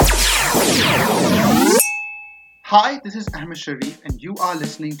Hi, this is Ahmed Sharif, and you are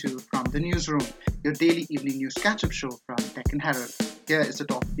listening to From the Newsroom, your daily evening news catch-up show from Deccan Herald. Here is the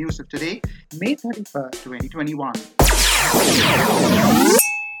top news of today, May 31st, 2021.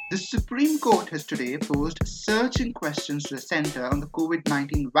 The Supreme Court has today posed searching questions to the centre on the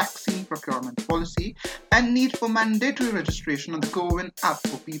COVID-19 vaccine procurement policy and need for mandatory registration on the CoWIN app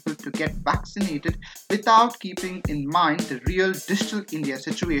for people to get vaccinated without keeping in mind the real digital India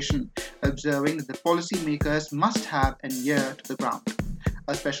situation, observing that the policymakers must have an ear to the ground.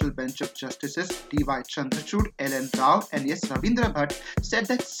 A special bench of Justices D.Y. Chandrachud, L.N. Rao, and S. Ravindra Bhatt said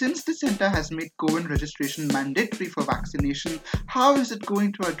that since the centre has made CoWIN registration mandatory for vaccination, how is it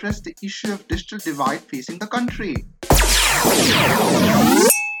going to address the issue of digital divide facing the country?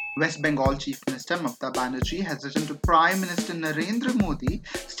 West Bengal Chief Minister Mamata Banerjee has written to Prime Minister Narendra Modi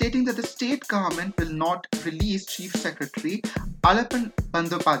stating that the state government will not release Chief Secretary Allapan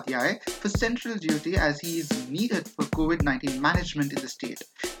Bandyopadhyay for central duty as he is needed for COVID-19 management in the state.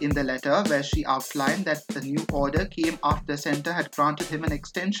 In the letter, where she outlined that the new order came after the centre had granted him an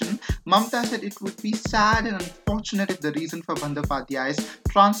extension, Mamata said it would be sad and unfortunate if the reason for Bandyopadhyay's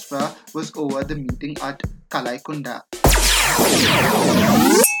transfer was over the meeting at Kalaikunda.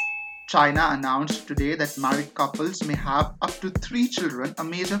 China announced today that married couples may have up to 3 children, a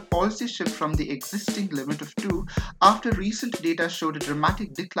major policy shift from the existing limit of 2, after recent data showed a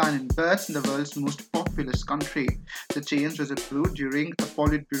dramatic decline in births in the world's most populous country. The change was approved during a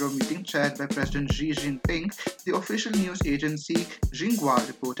Politburo meeting chaired by President Xi Jinping, the official news agency Xinhua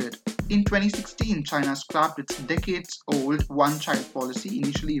reported. In 2016, China scrapped its decades-old one-child policy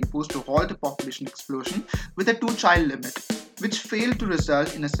initially imposed to halt a population explosion with a 2-child limit, which failed to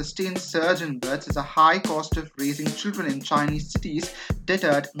result in a sustained surge in births as a high cost of raising children in Chinese cities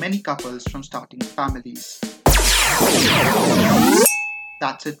deterred many couples from starting families.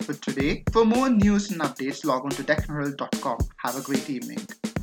 That's it for today. For more news and updates, log on to deccanherald.com. Have a great evening.